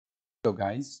Hello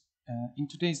guys, in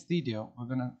today's video we're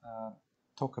gonna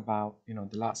talk about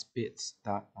the last bits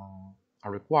that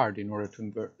are required in order to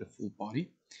invert the full body.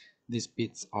 These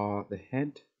bits are the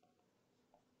head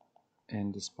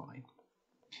and the spine.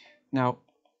 Now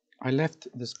I left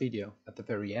this video at the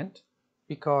very end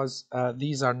because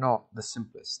these are not the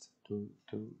simplest to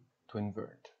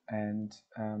invert, and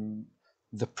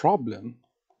the problem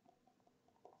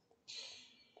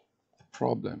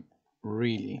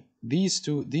really, these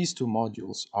two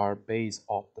modules are based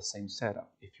off the same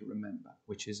setup, if you remember,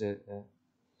 which is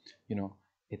you know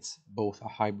it's both a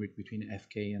hybrid between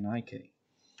FK and IK.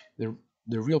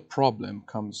 The real problem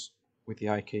comes with the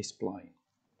IK spline.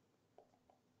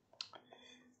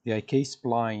 The IK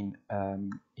spline,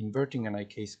 inverting an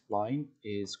IK spline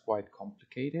is quite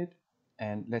complicated,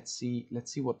 and let's see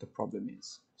what the problem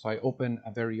is. So I open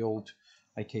a very old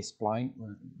IK spline.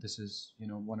 This is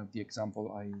one of the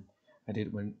example I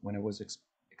did when I was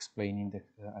explaining the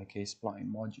IK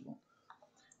spline module.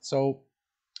 So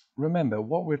remember,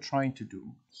 what we're trying to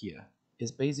do here is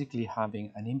basically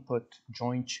having an input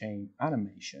joint chain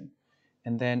animation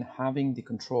and then having the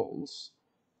controls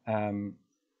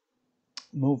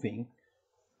moving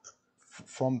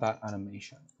from that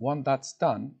animation. Once that's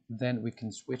done, then we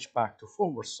can switch back to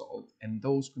forward solve, and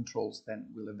those controls then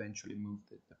will eventually move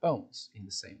the bones in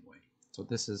the same way. So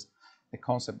this is the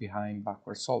concept behind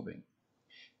backward solving.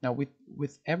 Now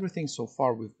with everything so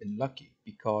far, we've been lucky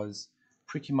because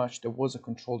pretty much there was a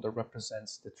control that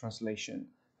represents the translation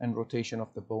and rotation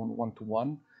of the bone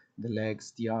one-to-one, the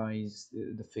legs, the eyes,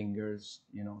 the fingers,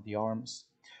 the arms.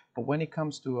 But when it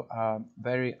comes to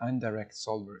very indirect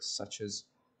solvers such as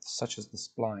the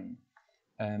spline,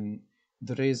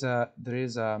 there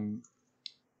is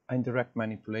indirect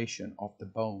manipulation of the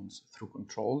bones through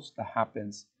controls that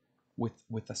happens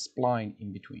with a spline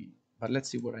in between. But let's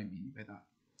see what I mean by that.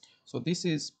 So this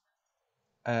is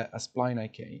a spline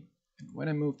IK. And when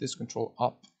I move this control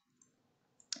up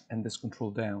and this control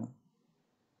down,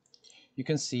 you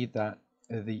can see that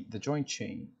the joint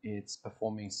chain is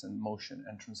performing some motion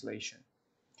and translation.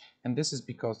 And this is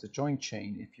because the joint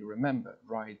chain, if you remember,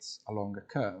 rides along a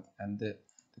curve, and the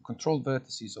control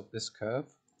vertices of this curve,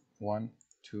 1,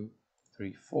 2,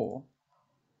 3, 4,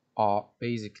 are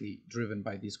basically driven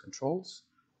by these controls,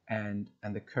 and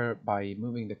the curve, by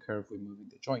moving the curve, we're moving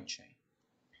the joint chain.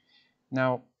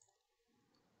 Now,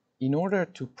 in order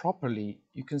to properly,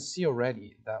 you can see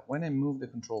already that when I move the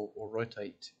control or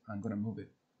rotate, I'm going to move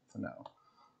it for now.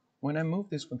 When I move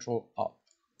this control up,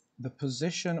 the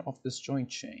position of this joint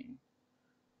chain,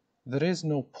 there is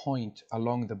no point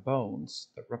along the bones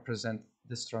that represent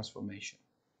this transformation.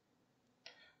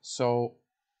 So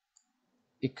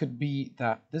it could be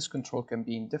that this control can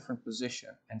be in different position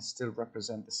and still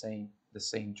represent the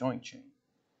same joint chain.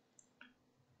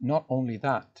 Not only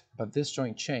that, but this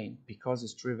joint chain, because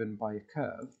it's driven by a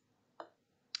curve,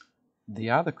 the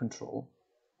other control,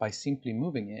 by simply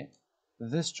moving it,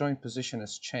 this joint position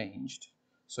has changed,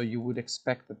 so you would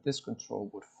expect that this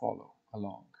control would follow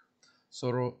along.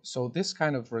 So this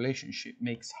kind of relationship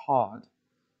makes hard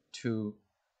to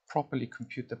properly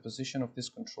compute the position of this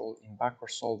control in backward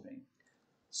solving.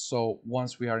 So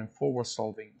once we are in forward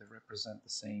solving, they represent the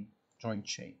same joint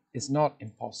chain. It's not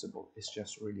impossible, it's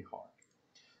just really hard.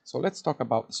 So let's talk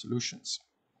about the solutions.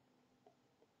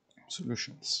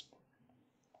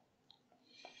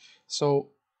 So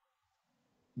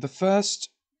the first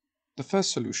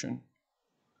solution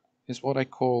is what I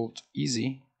called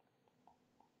easy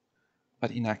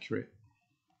but inaccurate.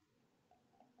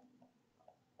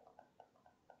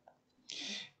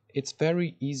 It's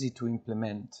very easy to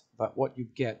implement, but what you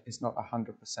get is not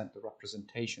 100% the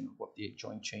representation of what the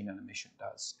joint chain animation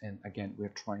does. And again, we're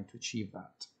trying to achieve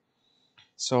that.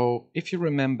 So if you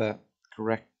remember,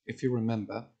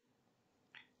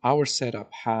 our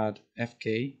setup had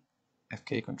FK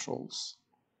controls,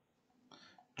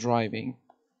 driving,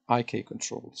 IK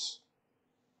controls.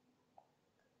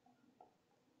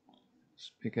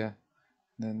 It's bigger,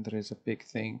 then there is a big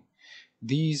thing.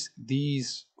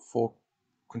 These four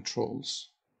controls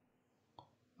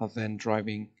are then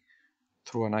driving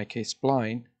through an IK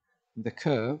spline, the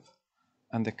curve,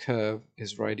 and the curve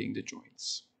is riding the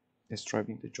joints. It's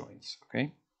driving the joints,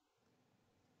 okay?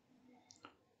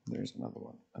 There's another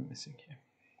one I'm missing here.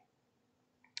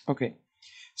 Okay,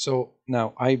 so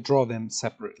now I draw them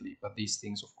separately, but these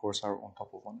things, of course, are on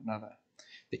top of one another.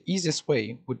 The easiest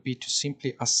way would be to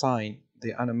simply assign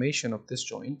the animation of this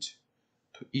joint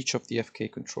to each of the FK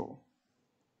control.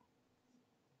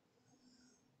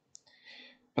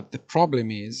 But the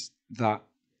problem is that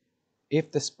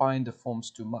if the spine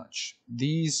deforms too much,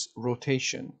 these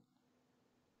rotation,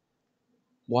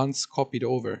 once copied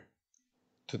over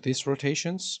to these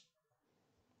rotations,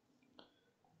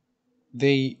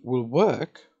 they will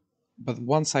work, but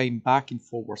once I'm back in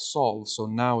forward solve, so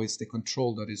now it's the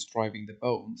control that is driving the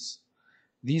bones,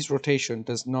 this rotation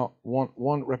does not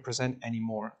won't represent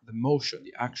anymore the motion,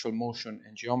 the actual motion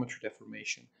and geometry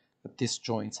deformation that these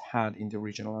joints had in the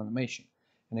original animation.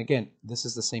 And again, this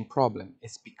is the same problem.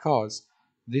 It's because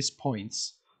these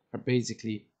points are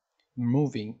basically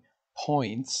moving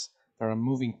points that are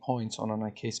moving points on an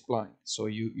IK spline. So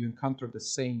you encounter the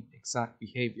same exact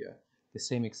behavior, the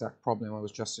same exact problem I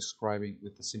was just describing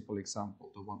with the simple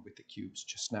example, the one with the cubes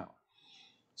just now.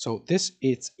 So this,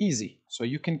 it's easy, so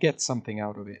you can get something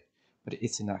out of it, but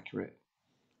it's inaccurate.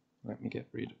 Let me get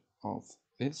rid of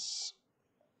this.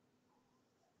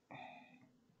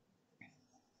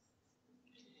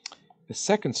 The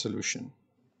second solution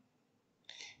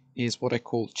is what I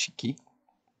call cheeky,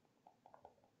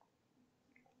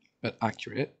 but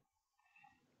accurate.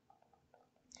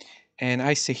 And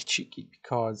I say cheeky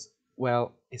because,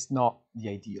 well, it's not the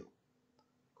ideal.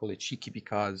 I call it cheeky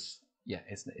because, yeah,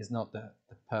 it's not the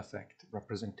perfect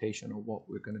representation of what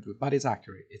we're going to do, but it's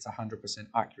accurate. It's 100%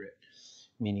 accurate,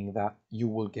 meaning that you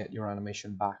will get your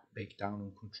animation back baked down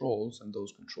on controls, and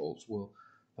those controls will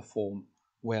perform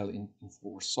well in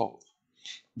forward solve.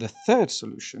 The third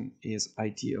solution is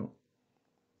ideal,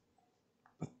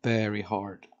 but very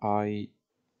hard.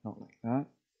 Not like that.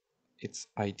 It's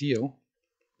ideal,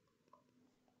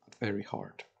 but very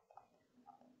hard.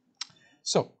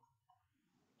 So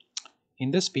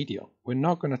in this video, we're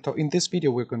not going to talk. In this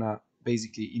video, we're going to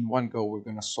basically, in one go, we're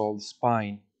going to solve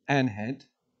spine and head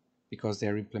because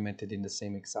they're implemented in the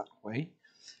same exact way.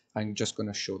 I'm just going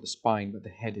to show the spine, but the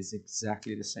head is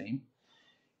exactly the same.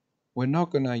 We're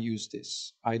not going to use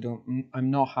this.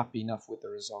 I'm not happy enough with the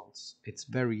results. It's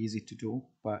very easy to do,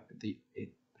 but there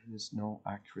is no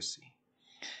accuracy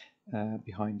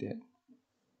behind it.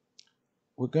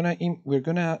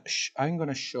 I'm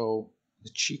gonna show the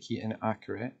cheeky and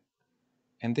accurate,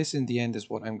 and this in the end is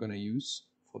what I'm gonna use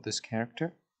for this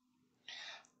character.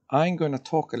 I'm gonna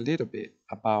talk a little bit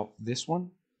about this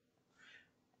one,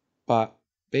 but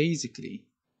basically,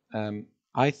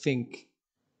 I think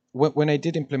when I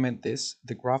did implement this,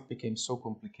 the graph became so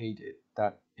complicated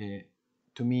that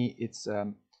to me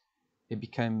it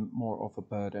became more of a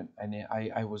burden, and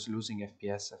I was losing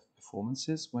FPS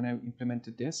performances when I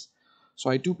implemented this. So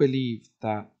I do believe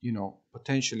that, you know,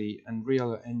 potentially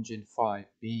Unreal Engine 5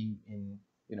 being in,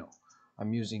 you know,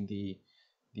 I'm using the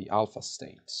alpha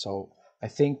state. So I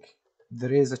think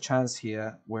there is a chance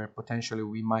here where potentially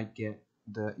we might get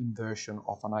the inversion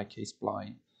of an IK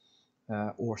spline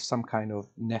or some kind of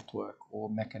network or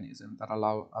mechanism that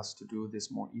allow us to do this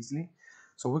more easily.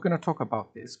 So we're going to talk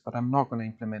about this, but I'm not going to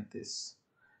implement this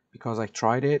because I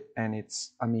tried it, and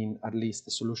it's, I mean, at least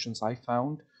the solutions I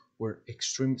found were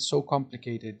so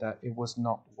complicated that it was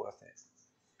not worth it.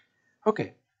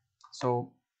 Okay,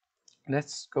 so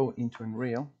let's go into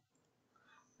Unreal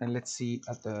and let's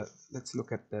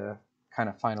look at the kind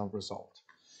of final result.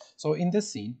 So in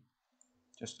this scene,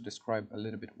 just to describe a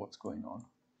little bit what's going on,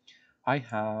 I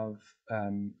have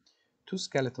two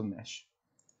skeletal mesh.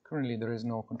 Currently there is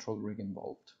no control rig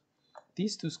involved.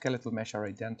 These two skeletal mesh are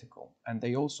identical, and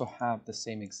they also have the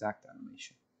same exact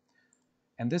animation.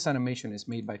 And this animation is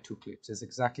made by two clips. It's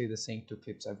exactly the same two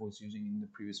clips I was using in the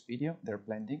previous video. They're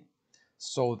blending.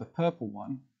 So the purple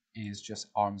one is just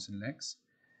arms and legs,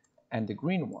 and the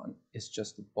green one is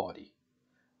just the body,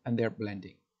 and they're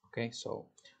blending. Okay, so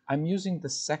I'm using the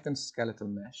second skeletal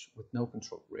mesh with no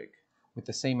control rig, with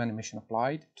the same animation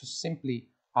applied, to simply,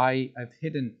 I've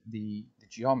hidden the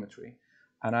geometry,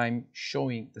 and I'm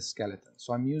showing the skeleton.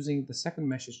 So I'm using the second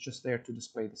mesh is just there to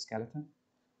display the skeleton,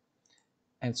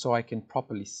 and so I can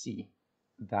properly see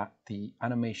that the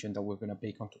animation that we're going to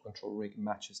bake onto control rig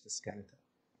matches the skeleton.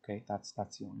 Okay, that's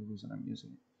the only reason I'm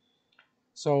using it.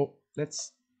 So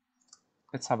let's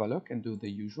have a look and do the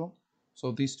usual.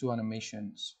 So these two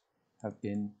animations have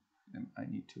been, I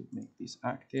need to make these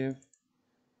active.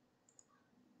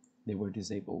 They were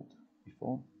disabled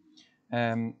before.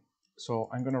 So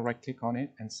I'm going to right click on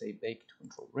it and say bake to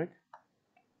control rig,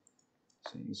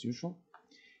 same as usual.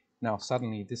 Now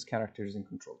suddenly this character is in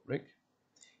control rig,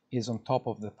 is on top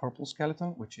of the purple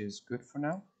skeleton, which is good for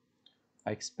now.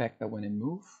 I expect that when I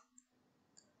move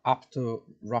up to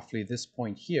roughly this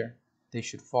point here, they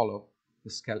should follow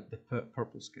the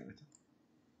purple skeleton.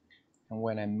 And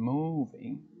when I'm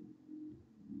moving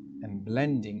and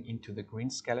blending into the green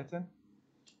skeleton,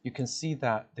 you can see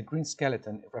that the green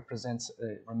skeleton represents,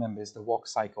 remember, is the walk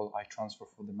cycle I transfer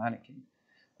for the mannequin.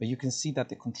 But you can see that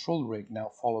the control rig now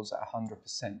follows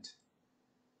 100%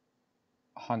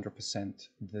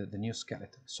 the new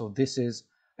skeleton. So this is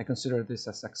I consider this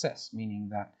a success, meaning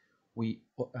that we,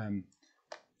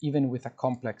 even with a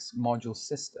complex module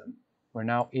system, we're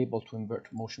now able to invert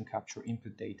motion capture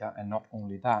input data, and not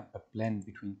only that, but blend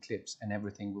between clips, and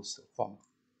everything will still follow.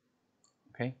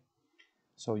 Okay,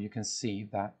 so you can see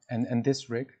that, and this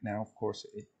rig now, of course,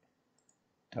 it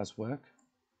does work,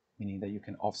 meaning that you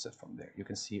can offset from there. You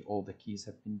can see all the keys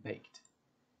have been baked.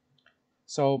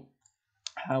 So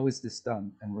how is this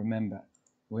done? And remember,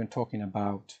 we're talking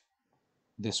about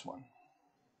this one.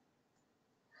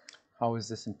 How is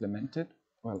this implemented?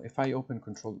 Well, if I open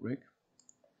Control Rig,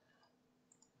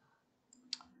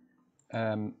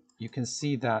 you can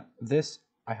see that this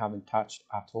I haven't touched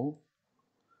at all.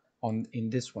 In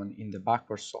this one, in the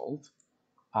backward solve,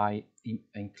 I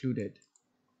included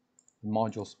the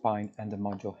module spine and the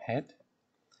module head.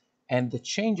 And the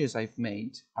changes I've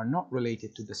made are not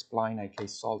related to the spline IK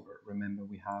solver. Remember,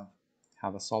 we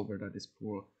have a solver that is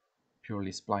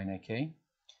purely spline IK.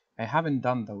 I haven't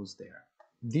done those there.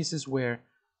 This is where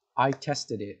I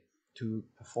tested it to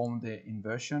perform the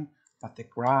inversion, but the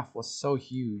graph was so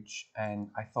huge, and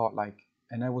I thought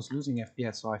and I was losing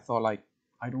FPS, so I thought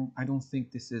I don't think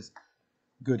this is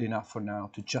good enough for now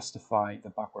to justify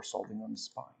the backward solving on the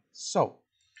spine. So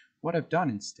what I've done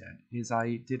instead is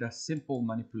I did a simple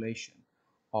manipulation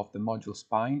of the module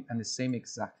spine, and the same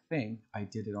exact thing I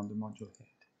did it on the module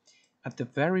head. At the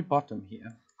very bottom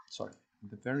here,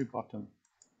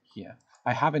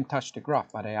 I haven't touched the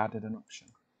graph, but I added an option.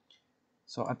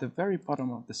 So at the very bottom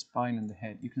of the spine and the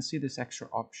head, you can see this extra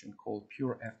option called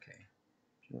Pure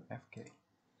FK.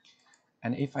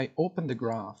 And if I open the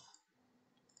graph,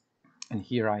 and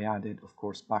here I added, of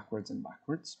course, backwards and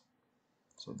backwards.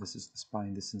 So this is the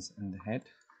spine, this is and the head.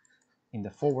 In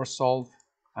the forward solve,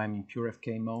 I'm in Pure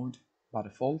FK mode by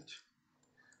default.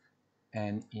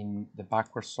 And in the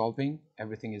backward solving,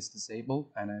 everything is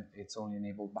disabled, and it's only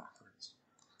enabled backwards.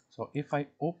 So if I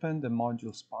open the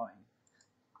module spine,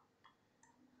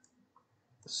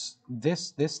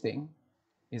 this thing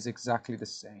is exactly the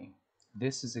same.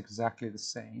 This is exactly the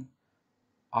same.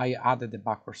 I added the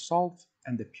backward solve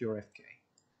and the Pure FK.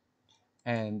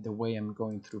 And the way I'm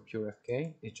going through Pure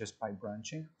FK is just by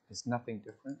branching. It's nothing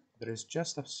different. There is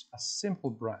just a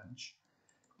simple branch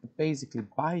that basically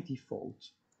by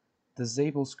default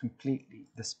disables completely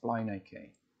the spline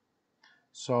IK.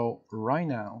 So right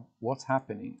now, what's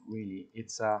happening really,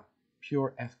 it's a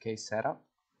Pure FK setup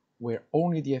where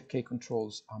only the FK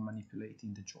controls are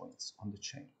manipulating the joints on the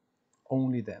chain,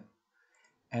 only them.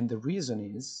 And the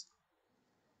reason is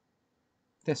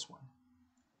this one.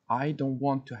 I don't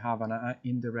want to have an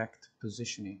indirect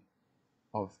positioning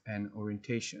of an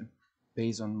orientation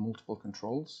based on multiple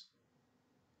controls,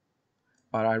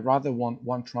 but I rather want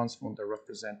one transform that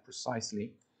represents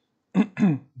precisely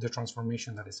the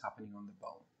transformation that is happening on the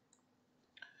bone.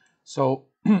 So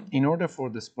in order for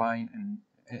the spline,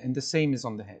 and the same is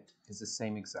on the head, is the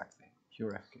same exact thing,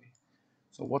 Pure FK.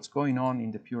 So what's going on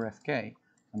in the Pure FK,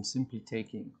 I'm simply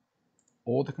taking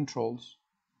all the controls,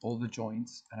 all the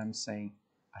joints, and I'm saying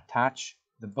attach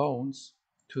the bones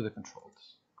to the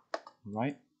controls,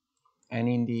 right? And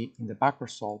in the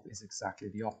backward solve is exactly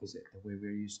the opposite, the way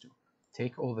we're used to.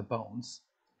 Take all the bones,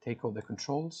 take all the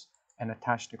controls, and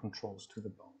attach the controls to the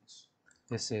bones.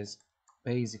 This is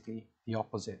basically the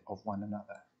opposite of one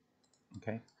another,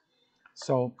 okay?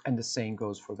 So, and the same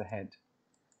goes for the head.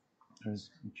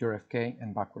 There's Pure FK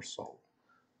and backward solve.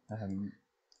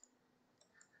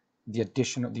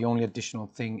 The only additional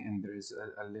thing, and there is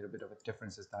a little bit of a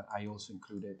difference, is that I also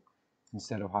included,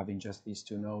 instead of having just these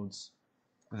two nodes,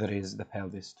 there is the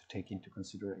pelvis to take into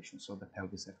consideration, so the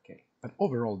pelvis FK. But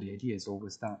overall, the idea is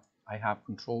always that I have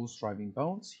controls driving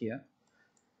bones here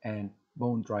and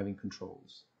bone driving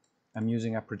controls. I'm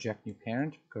using a project new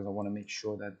parent because I want to make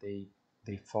sure that they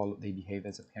behave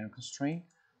as a parent constraint.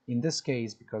 In this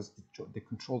case, because the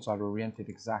controls are oriented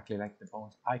exactly like the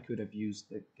bones, I could have used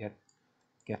the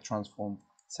get transform,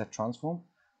 set transform,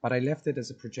 but I left it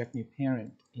as a project new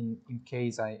parent in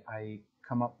case I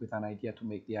come up with an idea to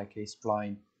make the IK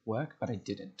spline work, but I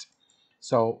didn't.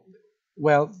 So,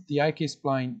 well, the IK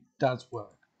spline does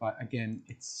work, but again,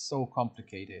 it's so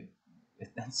complicated,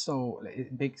 and so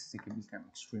it basically becomes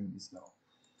extremely slow.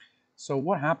 So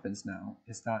what happens now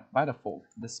is that by default,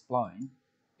 the spline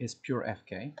is Pure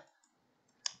FK.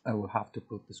 I will have to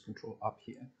put this control up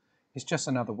here. It's just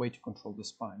another way to control the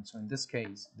spine. So in this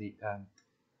case,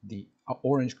 the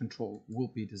orange control will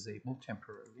be disabled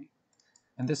temporarily,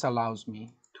 and this allows me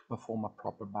to perform a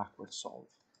proper backward solve.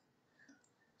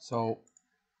 So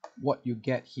what you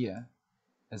get here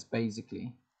is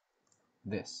basically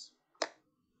this.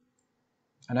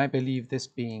 And I believe this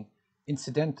being,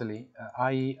 incidentally,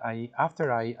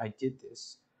 after I did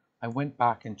this, I went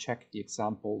back and checked the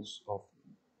examples of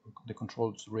the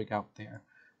controls rig out there,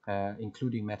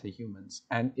 including MetaHumans,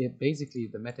 and it basically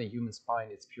the MetaHuman spine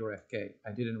is pure FK.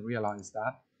 I didn't realize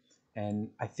that, and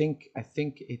I think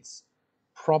it's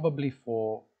probably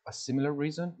for a similar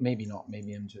reason. Maybe not.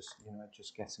 Maybe I'm just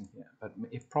just guessing here, but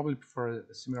it probably for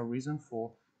a similar reason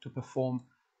to perform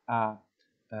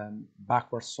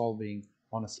backward solving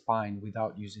on a spine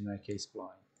without using an IK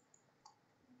spline.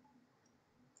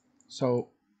 So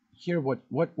here, what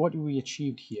we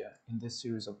achieved here in this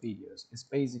series of videos is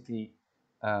basically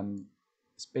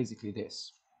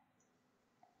this.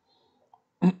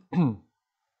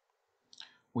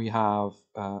 We have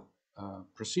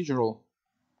procedural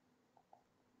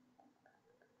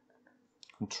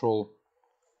control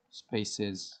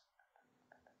spaces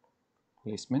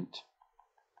placement,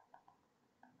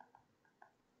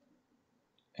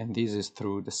 and this is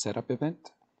through the setup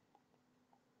event.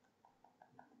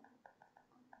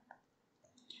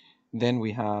 Then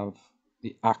we have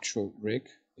the actual rig,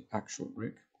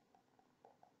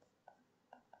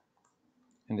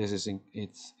 and this is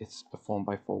it's performed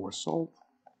by forward solve.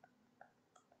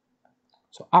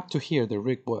 So up to here, the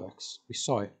rig works. We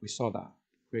saw that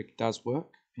rig does work,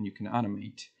 and you can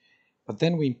animate. But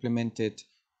then we implemented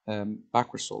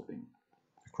backward solving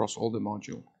across all the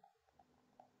module,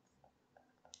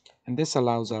 and this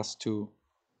allows us to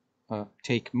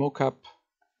take mocap,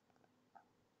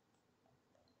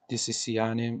 DCC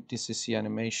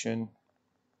animation,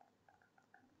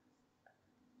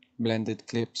 blended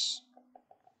clips,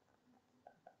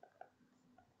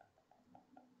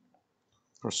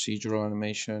 procedural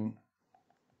animation,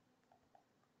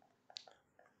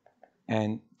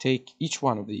 and take each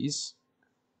one of these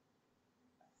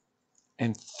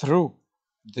and through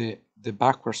the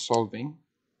backward solving,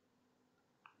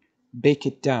 bake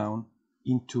it down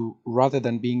into, rather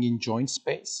than being in joint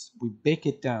space, we bake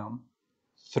it down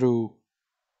through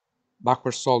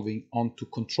backward solving onto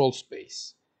control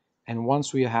space. And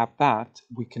once we have that,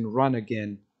 we can run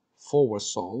again forward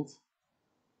solve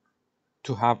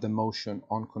to have the motion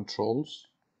on controls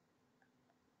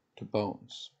to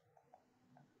bones.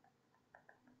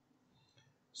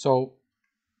 So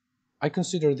I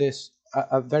consider this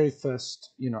a very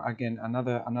first, again,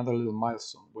 another little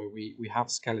milestone where we have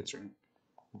skeleton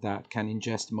that can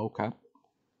ingest mocap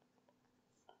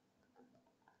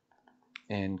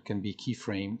and can be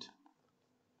keyframed,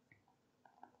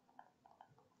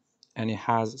 and it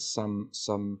has some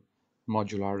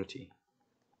modularity.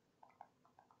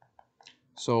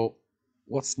 So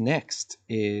what's next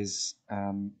is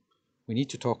we need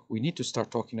to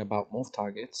start talking about move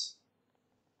targets,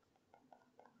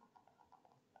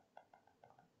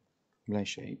 blend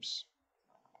shapes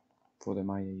for the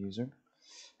Maya user,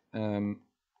 and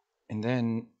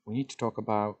then we need to talk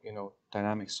about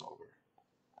dynamic solver.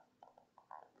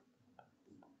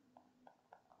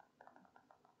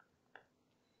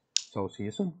 So see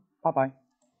you soon. Bye bye.